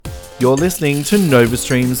You're listening to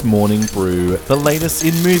NovaStream's Morning Brew, the latest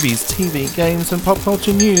in movies, TV, games and pop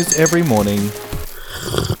culture news every morning.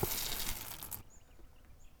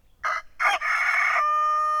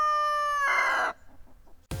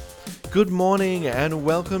 Good morning and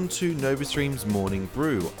welcome to NovaStream's Morning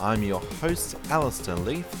Brew. I'm your host, Alistair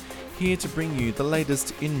Leith, here to bring you the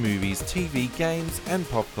latest in movies, TV, games and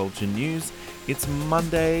pop culture news. It's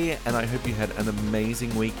Monday and I hope you had an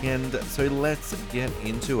amazing weekend, so let's get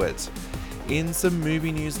into it. In some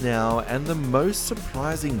movie news now, and the most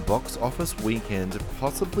surprising box office weekend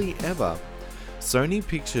possibly ever. Sony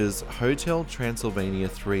Pictures' Hotel Transylvania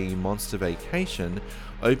 3 Monster Vacation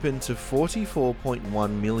opened to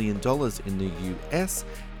 $44.1 million in the US,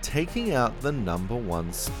 taking out the number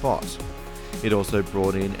one spot. It also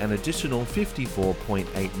brought in an additional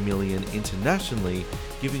 $54.8 million internationally,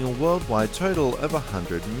 giving a worldwide total of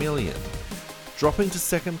 $100 million. Dropping to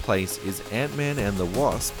second place is Ant-Man and the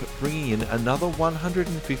Wasp, bringing in another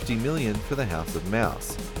 $150 million for The House of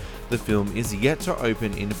Mouse. The film is yet to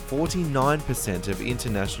open in 49% of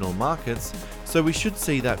international markets, so we should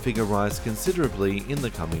see that figure rise considerably in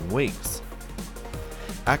the coming weeks.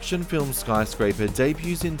 Action film Skyscraper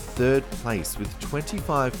debuts in third place with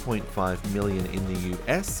 $25.5 million in the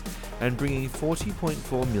US and bringing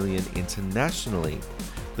 $40.4 million internationally.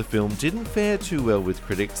 The film didn't fare too well with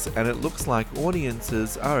critics, and it looks like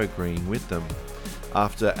audiences are agreeing with them.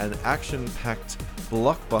 After an action-packed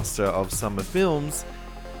blockbuster of summer films,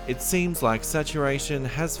 it seems like saturation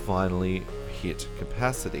has finally hit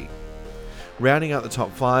capacity. Rounding out the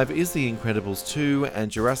top 5 is The Incredibles 2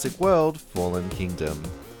 and Jurassic World: Fallen Kingdom.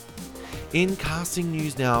 In casting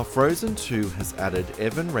news now, Frozen 2 has added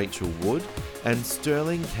Evan Rachel Wood and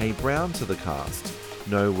Sterling K. Brown to the cast.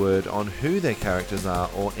 No word on who their characters are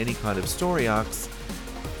or any kind of story arcs.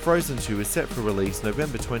 Frozen 2 is set for release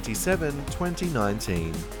November 27,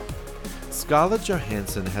 2019. Scarlett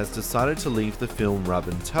Johansson has decided to leave the film Rub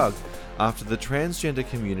and Tug after the transgender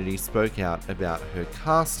community spoke out about her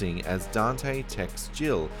casting as Dante Tex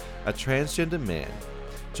Jill, a transgender man.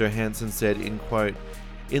 Johansson said in quote,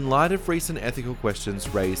 "In light of recent ethical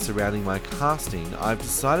questions raised surrounding my casting, I've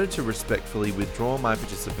decided to respectfully withdraw my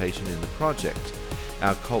participation in the project.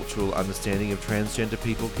 Our cultural understanding of transgender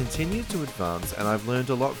people continues to advance, and I've learned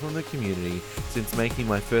a lot from the community since making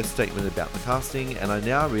my first statement about the casting, and I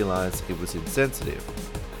now realize it was insensitive.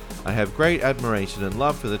 I have great admiration and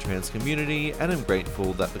love for the trans community, and am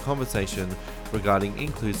grateful that the conversation regarding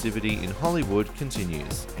inclusivity in Hollywood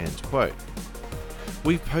continues." End quote.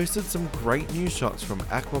 We've posted some great new shots from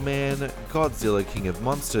Aquaman, Godzilla King of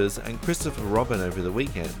Monsters, and Christopher Robin over the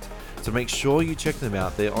weekend, so make sure you check them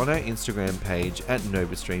out. They're on our Instagram page at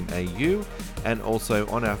NovaStreamAU and also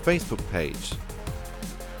on our Facebook page.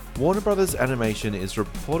 Warner Brothers Animation is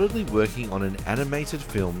reportedly working on an animated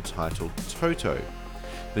film titled Toto.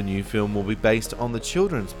 The new film will be based on the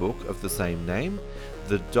children's book of the same name,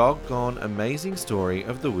 The Doggone Amazing Story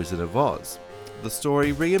of the Wizard of Oz. The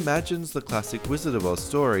story reimagines the classic Wizard of Oz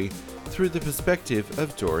story through the perspective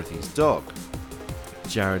of Dorothy's dog.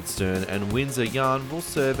 Jared Stern and Windsor Yarn will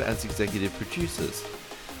serve as executive producers.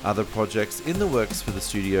 Other projects in the works for the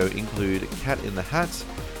studio include Cat in the Hat,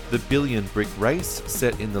 The Billion Brick Race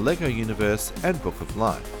set in the LEGO universe, and Book of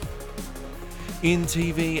Life. In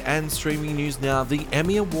TV and streaming news now, the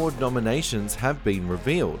Emmy Award nominations have been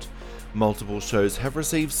revealed. Multiple shows have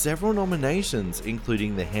received several nominations,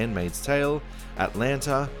 including The Handmaid's Tale,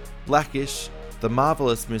 Atlanta, Blackish, The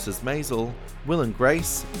Marvelous Mrs. Maisel, Will and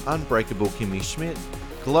Grace, Unbreakable Kimmy Schmidt,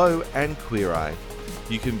 Glow and Queer Eye.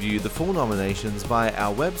 You can view the full nominations via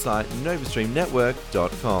our website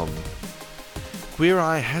novastreamnetwork.com. Queer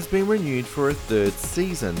Eye has been renewed for a third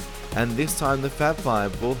season, and this time the Fab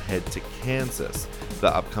Five will head to Kansas.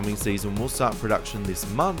 The upcoming season will start production this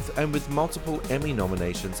month, and with multiple Emmy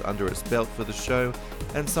nominations under its belt for the show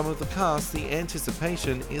and some of the cast, the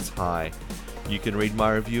anticipation is high. You can read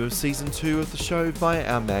my review of Season 2 of the show via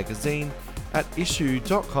our magazine at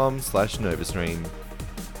issue.com/Novastream.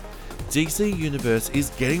 DC Universe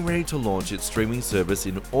is getting ready to launch its streaming service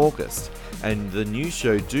in August, and the new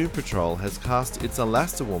show Doom Patrol has cast its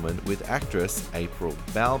Elastigirl with actress April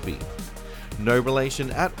Bowlby. No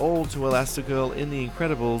relation at all to Elastigirl in The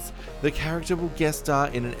Incredibles, the character will guest star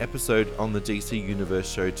in an episode on the DC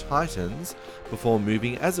Universe show Titans before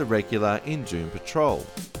moving as a regular in Doom Patrol.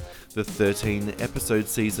 The 13-episode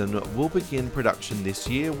season will begin production this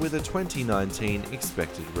year with a 2019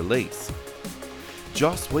 expected release.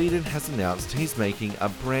 Joss Whedon has announced he's making a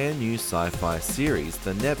brand new sci-fi series,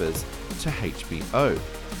 The Nevers, to HBO.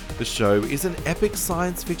 The show is an epic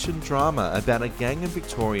science fiction drama about a gang of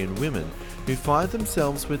Victorian women who find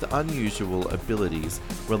themselves with unusual abilities,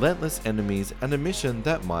 relentless enemies, and a mission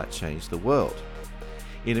that might change the world.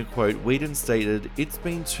 In a quote, Whedon stated, "It's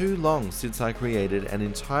been too long since I created an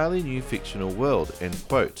entirely new fictional world," end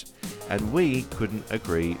quote, and we couldn't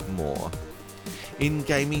agree more. In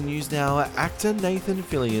gaming news now, actor Nathan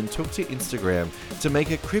Fillion took to Instagram to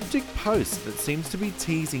make a cryptic post that seems to be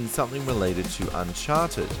teasing something related to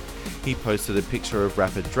Uncharted. He posted a picture of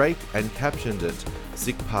rapper Drake and captioned it,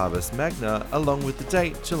 "Sic Parvis Magna," along with the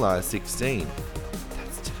date July 16.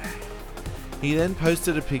 That's today. He then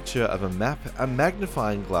posted a picture of a map, a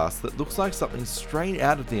magnifying glass that looks like something straight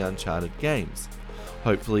out of the Uncharted games.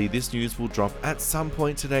 Hopefully this news will drop at some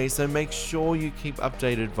point today, so make sure you keep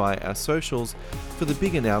updated via our socials for the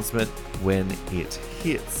big announcement when it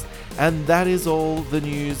hits. And that is all the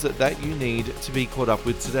news that you need to be caught up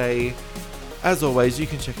with today. As always, you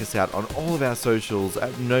can check us out on all of our socials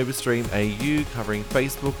at NovaStreamAU, covering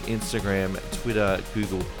Facebook, Instagram, Twitter,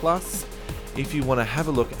 Google+. If you want to have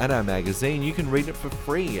a look at our magazine, you can read it for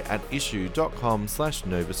free at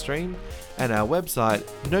issue.com/NovaStream and our website,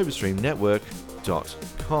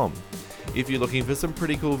 NovaStreamNetwork.com. If you're looking for some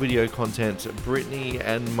pretty cool video content, Brittany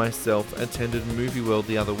and myself attended Movie World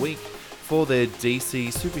the other week for their DC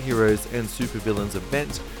Superheroes and Supervillains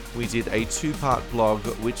event. We did a 2-part blog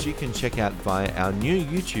which you can check out via our new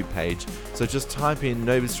YouTube page, so just type in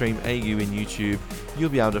NovaStreamAU in YouTube, you'll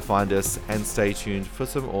be able to find us, and stay tuned for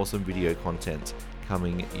some awesome video content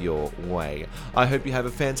coming your way. I hope you have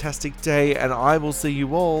a fantastic day, and I will see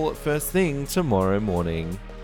you all first thing tomorrow morning.